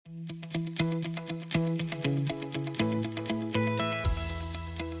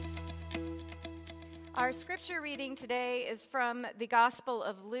Our scripture reading today is from the Gospel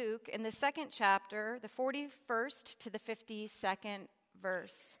of Luke in the second chapter, the 41st to the 52nd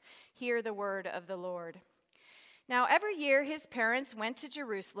verse. Hear the word of the Lord. Now every year his parents went to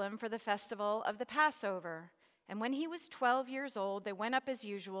Jerusalem for the festival of the Passover, and when he was 12 years old, they went up as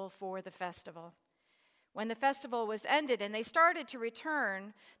usual for the festival. When the festival was ended and they started to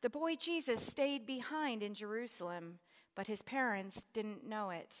return, the boy Jesus stayed behind in Jerusalem, but his parents didn't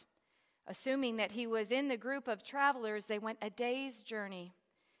know it. Assuming that he was in the group of travelers, they went a day's journey.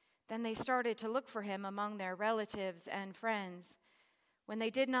 Then they started to look for him among their relatives and friends. When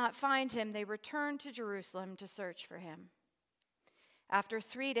they did not find him, they returned to Jerusalem to search for him. After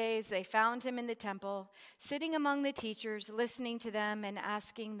 3 days, they found him in the temple, sitting among the teachers, listening to them and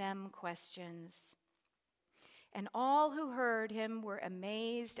asking them questions. And all who heard him were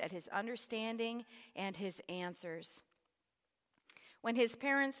amazed at his understanding and his answers. When his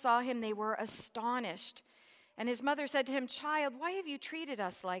parents saw him, they were astonished. And his mother said to him, "Child, why have you treated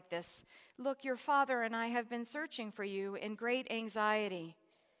us like this? Look, your father and I have been searching for you in great anxiety."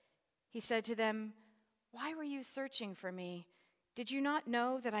 He said to them, "Why were you searching for me? Did you not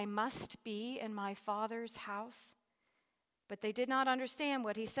know that I must be in my father's house?" But they did not understand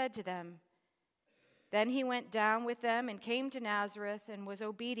what he said to them. Then he went down with them and came to Nazareth and was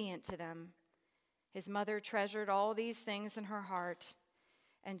obedient to them. His mother treasured all these things in her heart.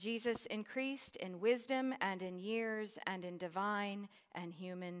 And Jesus increased in wisdom and in years and in divine and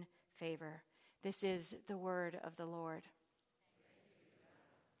human favor. This is the word of the Lord.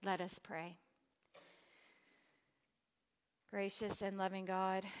 Let us pray. Gracious and loving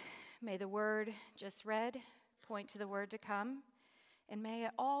God, may the word just read point to the word to come, and may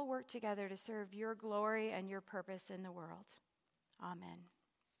it all work together to serve your glory and your purpose in the world. Amen.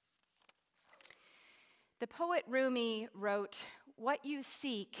 The poet Rumi wrote, "What you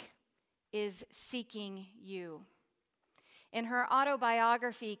seek is seeking you." In her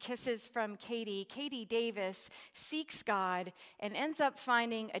autobiography, Kisses from Katie, Katie Davis seeks God and ends up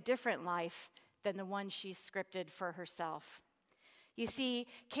finding a different life than the one she's scripted for herself. You see,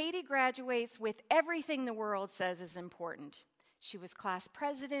 Katie graduates with everything the world says is important. She was class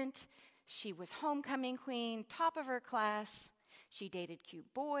president, she was homecoming queen, top of her class. She dated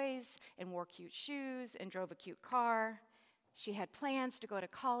cute boys and wore cute shoes and drove a cute car. She had plans to go to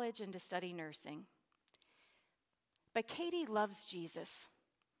college and to study nursing. But Katie loves Jesus.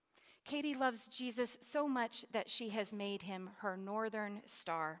 Katie loves Jesus so much that she has made him her northern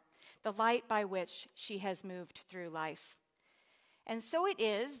star, the light by which she has moved through life. And so it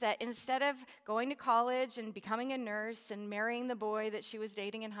is that instead of going to college and becoming a nurse and marrying the boy that she was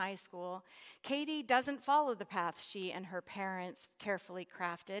dating in high school, Katie doesn't follow the path she and her parents carefully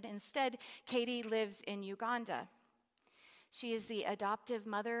crafted. Instead, Katie lives in Uganda. She is the adoptive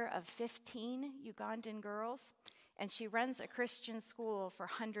mother of 15 Ugandan girls, and she runs a Christian school for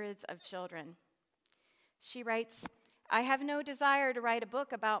hundreds of children. She writes, "I have no desire to write a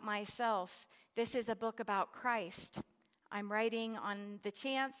book about myself. This is a book about Christ. I'm writing on the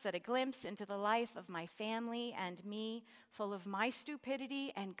chance that a glimpse into the life of my family and me, full of my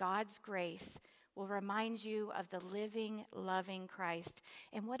stupidity and God's grace, will remind you of the living, loving Christ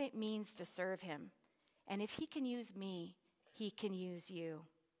and what it means to serve him. And if he can use me, he can use you."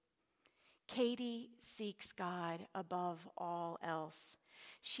 Katie seeks God above all else.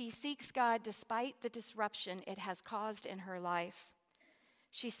 She seeks God despite the disruption it has caused in her life.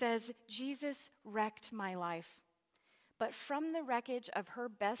 She says, "Jesus wrecked my life. But from the wreckage of her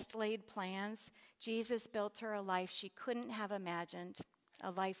best laid plans, Jesus built her a life she couldn't have imagined, a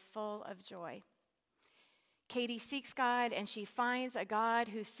life full of joy." Katie seeks God, and she finds a God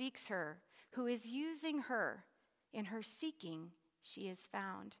who seeks her, who is using her. In her seeking, she is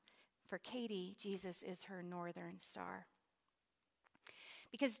found. For Katie, Jesus is her northern star.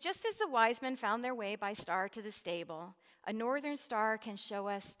 Because just as the wise men found their way by star to the stable, a northern star can show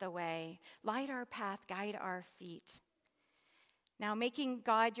us the way, light our path, guide our feet. Now, making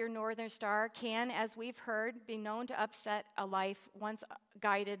God your northern star can, as we've heard, be known to upset a life once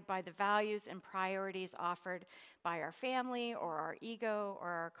guided by the values and priorities offered by our family or our ego or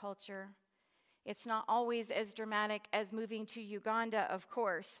our culture. It's not always as dramatic as moving to Uganda, of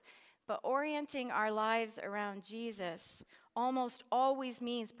course, but orienting our lives around Jesus almost always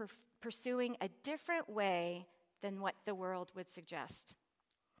means pursuing a different way than what the world would suggest.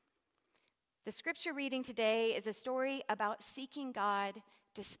 The scripture reading today is a story about seeking God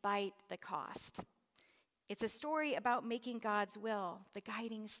despite the cost. It's a story about making God's will the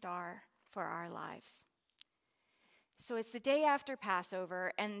guiding star for our lives. So it's the day after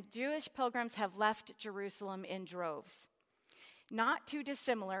Passover, and Jewish pilgrims have left Jerusalem in droves. Not too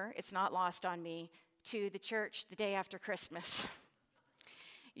dissimilar, it's not lost on me, to the church the day after Christmas.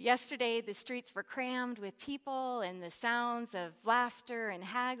 Yesterday, the streets were crammed with people and the sounds of laughter and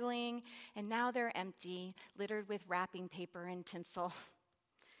haggling, and now they're empty, littered with wrapping paper and tinsel.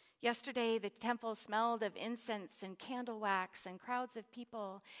 Yesterday, the temple smelled of incense and candle wax and crowds of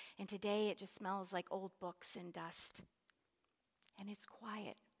people, and today it just smells like old books and dust. And it's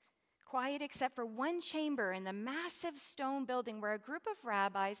quiet. Quiet except for one chamber in the massive stone building where a group of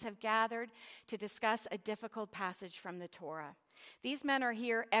rabbis have gathered to discuss a difficult passage from the Torah. These men are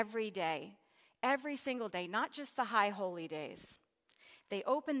here every day, every single day, not just the high holy days. They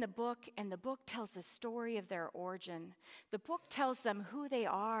open the book, and the book tells the story of their origin. The book tells them who they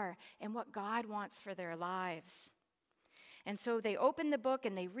are and what God wants for their lives. And so they open the book,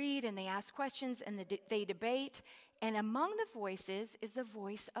 and they read, and they ask questions, and they debate. And among the voices is the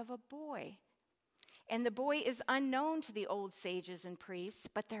voice of a boy. And the boy is unknown to the old sages and priests,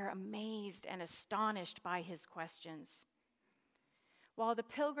 but they're amazed and astonished by his questions. While the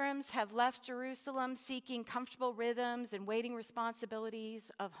pilgrims have left Jerusalem seeking comfortable rhythms and waiting responsibilities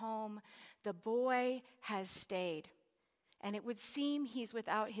of home, the boy has stayed. And it would seem he's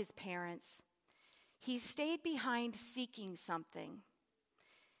without his parents. He's stayed behind seeking something.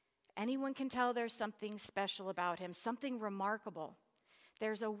 Anyone can tell there's something special about him, something remarkable.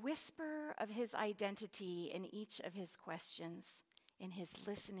 There's a whisper of his identity in each of his questions, in his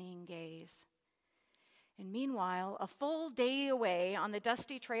listening gaze. And meanwhile, a full day away on the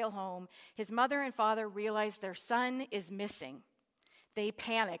dusty trail home, his mother and father realize their son is missing. They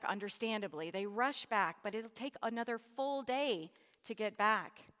panic, understandably. They rush back, but it'll take another full day to get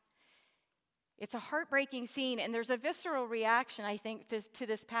back. It's a heartbreaking scene, and there's a visceral reaction, I think, to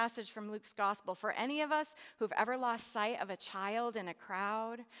this passage from Luke's gospel. For any of us who've ever lost sight of a child in a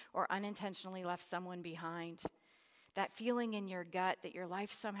crowd or unintentionally left someone behind, that feeling in your gut that your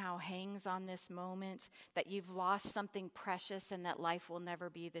life somehow hangs on this moment, that you've lost something precious and that life will never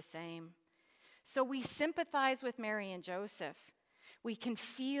be the same. So we sympathize with Mary and Joseph. We can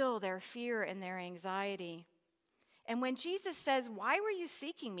feel their fear and their anxiety. And when Jesus says, "Why were you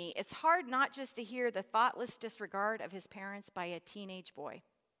seeking me?" it's hard not just to hear the thoughtless disregard of his parents by a teenage boy.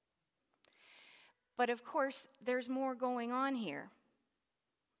 But of course, there's more going on here.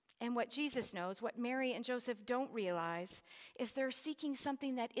 And what Jesus knows, what Mary and Joseph don't realize, is they're seeking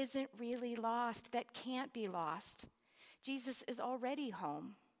something that isn't really lost, that can't be lost. Jesus is already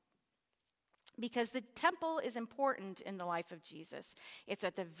home. Because the temple is important in the life of Jesus. It's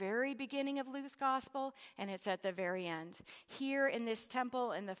at the very beginning of Luke's gospel, and it's at the very end. Here in this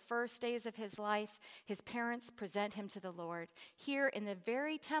temple, in the first days of his life, his parents present him to the Lord. Here in the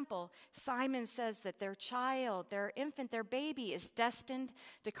very temple, Simon says that their child, their infant, their baby is destined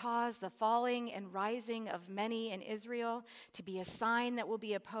to cause the falling and rising of many in Israel, to be a sign that will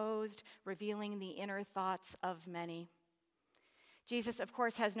be opposed, revealing the inner thoughts of many. Jesus, of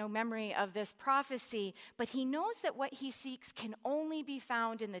course, has no memory of this prophecy, but he knows that what he seeks can only be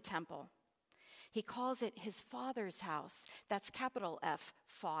found in the temple. He calls it his Father's house. That's capital F,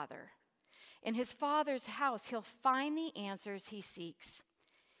 Father. In his Father's house, he'll find the answers he seeks.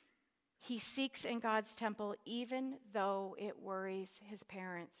 He seeks in God's temple even though it worries his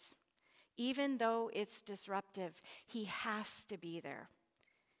parents. Even though it's disruptive, he has to be there.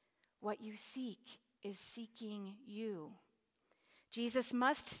 What you seek is seeking you. Jesus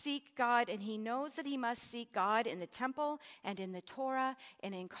must seek God, and he knows that he must seek God in the temple and in the Torah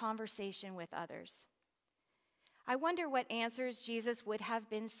and in conversation with others. I wonder what answers Jesus would have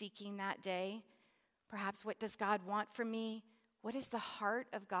been seeking that day. Perhaps, what does God want from me? What is the heart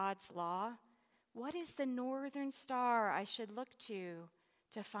of God's law? What is the northern star I should look to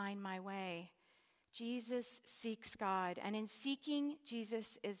find my way? Jesus seeks God, and in seeking,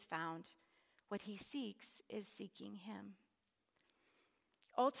 Jesus is found. What he seeks is seeking him.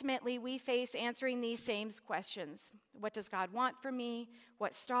 Ultimately, we face answering these same questions. What does God want from me?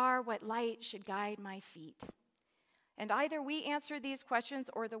 What star, what light should guide my feet? And either we answer these questions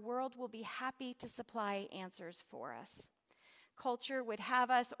or the world will be happy to supply answers for us. Culture would have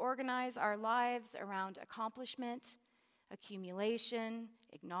us organize our lives around accomplishment, accumulation,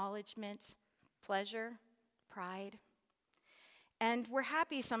 acknowledgement, pleasure, pride. And we're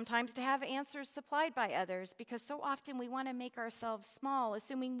happy sometimes to have answers supplied by others because so often we want to make ourselves small,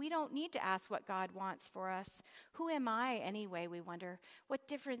 assuming we don't need to ask what God wants for us. Who am I anyway, we wonder? What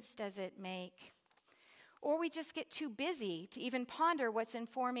difference does it make? Or we just get too busy to even ponder what's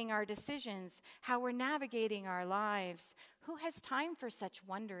informing our decisions, how we're navigating our lives. Who has time for such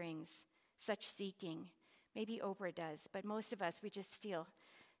wonderings, such seeking? Maybe Oprah does, but most of us, we just feel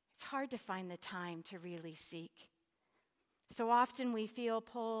it's hard to find the time to really seek. So often we feel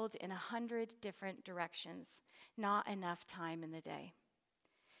pulled in 100 different directions, not enough time in the day.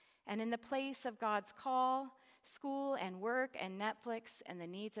 And in the place of God's call, school and work and Netflix and the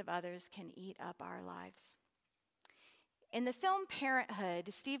needs of others can eat up our lives. In the film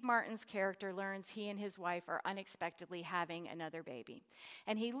Parenthood, Steve Martin's character learns he and his wife are unexpectedly having another baby.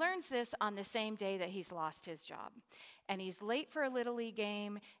 And he learns this on the same day that he's lost his job. And he's late for a Little League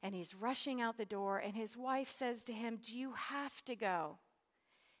game, and he's rushing out the door, and his wife says to him, "Do you have to go?"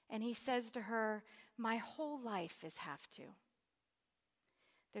 And he says to her, "My whole life is have to."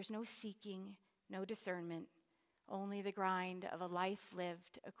 There's no seeking, no discernment, only the grind of a life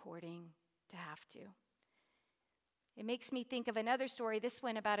lived according to have to. It makes me think of another story, this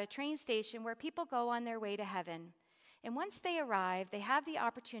one about a train station where people go on their way to heaven. And once they arrive, they have the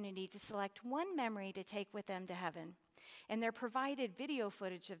opportunity to select one memory to take with them to heaven. And they're provided video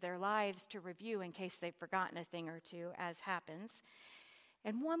footage of their lives to review in case they've forgotten a thing or two, as happens.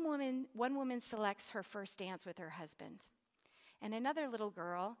 And one woman selects her first dance with her husband. And another little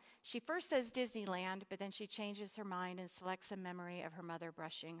girl, she first says Disneyland, but then she changes her mind and selects a memory of her mother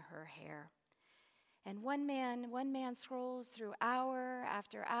brushing her hair. And one man scrolls through hour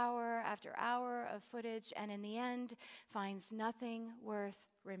after hour after hour of footage, and in the end finds nothing worth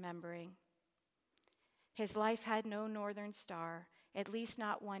remembering. His life had no northern star, at least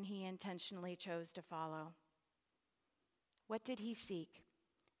not one he intentionally chose to follow. What did he seek?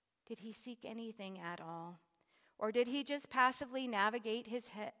 Did he seek anything at all? Or did he just passively navigate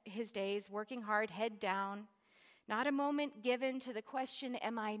his days, working hard, head down? Not a moment given to the question,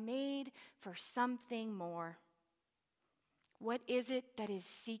 am I made for something more? What is it that is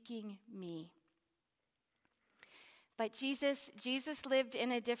seeking me? But Jesus lived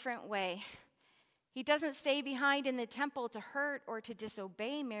in a different way. He doesn't stay behind in the temple to hurt or to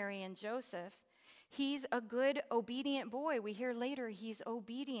disobey Mary and Joseph. He's a good, obedient boy. We hear later he's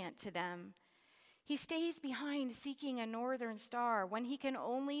obedient to them. He stays behind seeking a northern star, one he can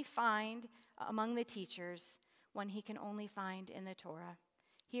only find among the teachers, one he can only find in the Torah.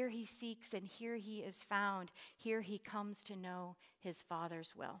 Here he seeks and here he is found. Here he comes to know his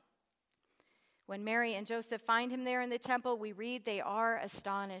Father's will. When Mary and Joseph find him there in the temple, we read they are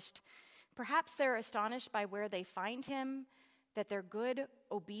astonished. Perhaps they're astonished by where they find him, that their good,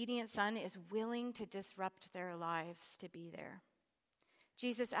 obedient son is willing to disrupt their lives to be there.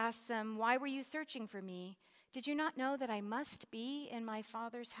 Jesus asks them, "Why were you searching for me? Did you not know that I must be in my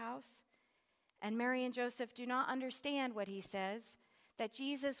Father's house?" And Mary and Joseph do not understand what he says, that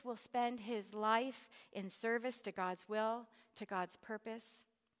Jesus will spend his life in service to God's will, to God's purpose.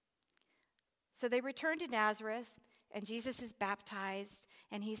 So they return to Nazareth, and Jesus is baptized,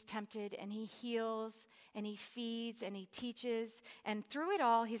 and he's tempted, and he heals, and he feeds, and he teaches. And through it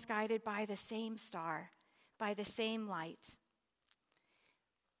all, he's guided by the same star, by the same light.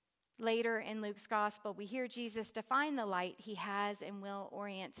 Later in Luke's gospel, we hear Jesus define the light he has and will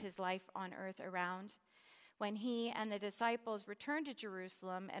orient his life on earth around. When he and the disciples return to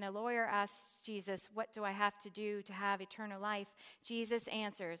Jerusalem and a lawyer asks Jesus, "What do I have to do to have eternal life?" Jesus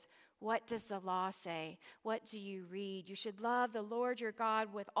answers, "What does the law say? What do you read? You should love the Lord your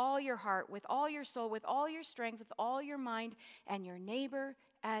God with all your heart, with all your soul, with all your strength, with all your mind, and your neighbor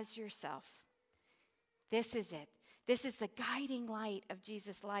as yourself." This is it. This is the guiding light of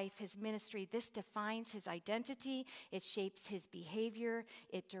Jesus' life, his ministry. This defines his identity. It shapes his behavior.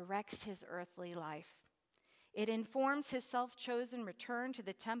 It directs his earthly life. It informs his self-chosen return to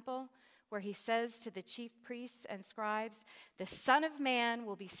the temple, where he says to the chief priests and scribes, "The Son of Man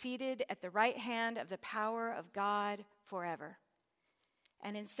will be seated at the right hand of the power of God forever."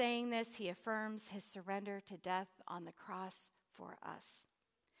 And in saying this, he affirms his surrender to death on the cross for us.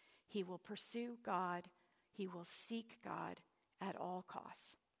 He will pursue God. He will seek God at all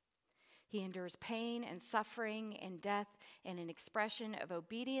costs. He endures pain and suffering and death in an expression of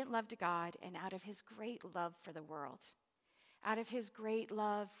obedient love to God and out of his great love for the world, out of his great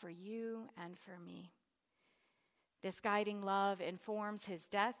love for you and for me. This guiding love informs his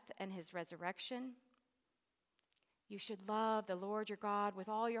death and his resurrection. You should love the Lord your God with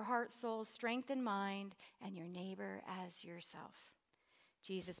all your heart, soul, strength, and mind, and your neighbor as yourself.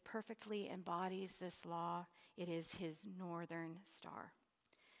 Jesus perfectly embodies this law. It is his northern star.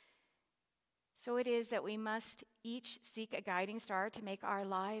 So it is that we must each seek a guiding star to make our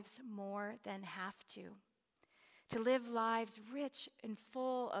lives more than have to live lives rich and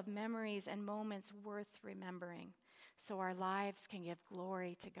full of memories and moments worth remembering, so our lives can give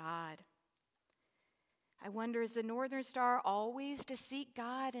glory to God. I wonder, is the northern star always to seek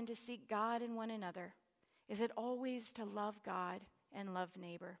God and to seek God in one another? Is it always to love God and love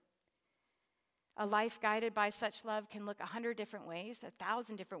neighbor? A life guided by such love can look 100 different ways,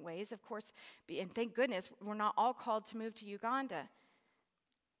 1,000 different ways, of course, and thank goodness we're not all called to move to Uganda.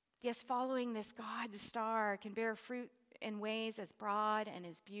 Yes, following this God, the star, can bear fruit in ways as broad and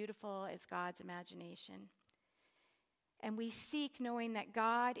as beautiful as God's imagination. And we seek knowing that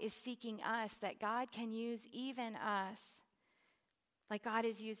God is seeking us, that God can use even us, like God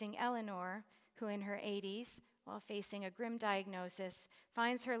is using Eleanor, who in her 80s, while facing a grim diagnosis,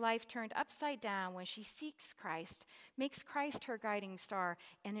 finds her life turned upside down when she seeks Christ, makes Christ her guiding star,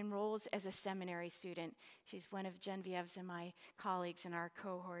 and enrolls as a seminary student. She's one of Genevieve's and my colleagues in our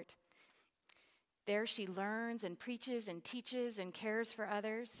cohort. There she learns and preaches and teaches and cares for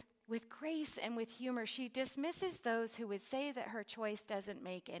others. With grace and with humor, she dismisses those who would say that her choice doesn't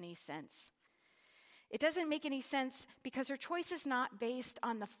make any sense. It doesn't make any sense because her choice is not based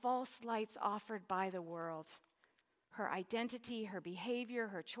on the false lights offered by the world. Her identity, her behavior,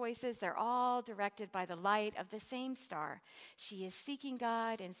 her choices, they're all directed by the light of the same star. She is seeking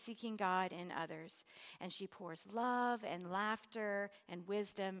God and seeking God in others. And she pours love and laughter and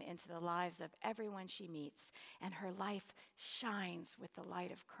wisdom into the lives of everyone she meets. And her life shines with the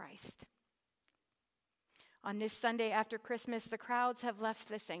light of Christ. On this Sunday after Christmas, the crowds have left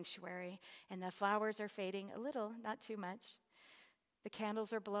the sanctuary, and the flowers are fading a little, not too much. The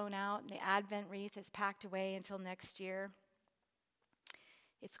candles are blown out, and the Advent wreath is packed away until next year.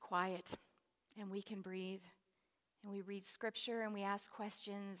 It's quiet, and we can breathe, and we read Scripture, and we ask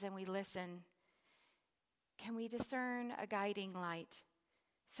questions, and we listen. Can we discern a guiding light,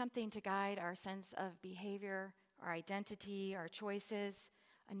 something to guide our sense of behavior, our identity, our choices,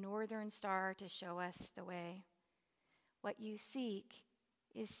 a northern star to show us the way? What you seek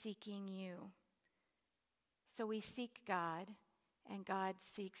is seeking you. So we seek God, and God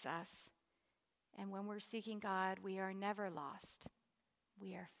seeks us. And when we're seeking God, we are never lost.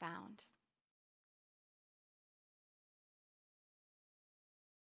 We are found.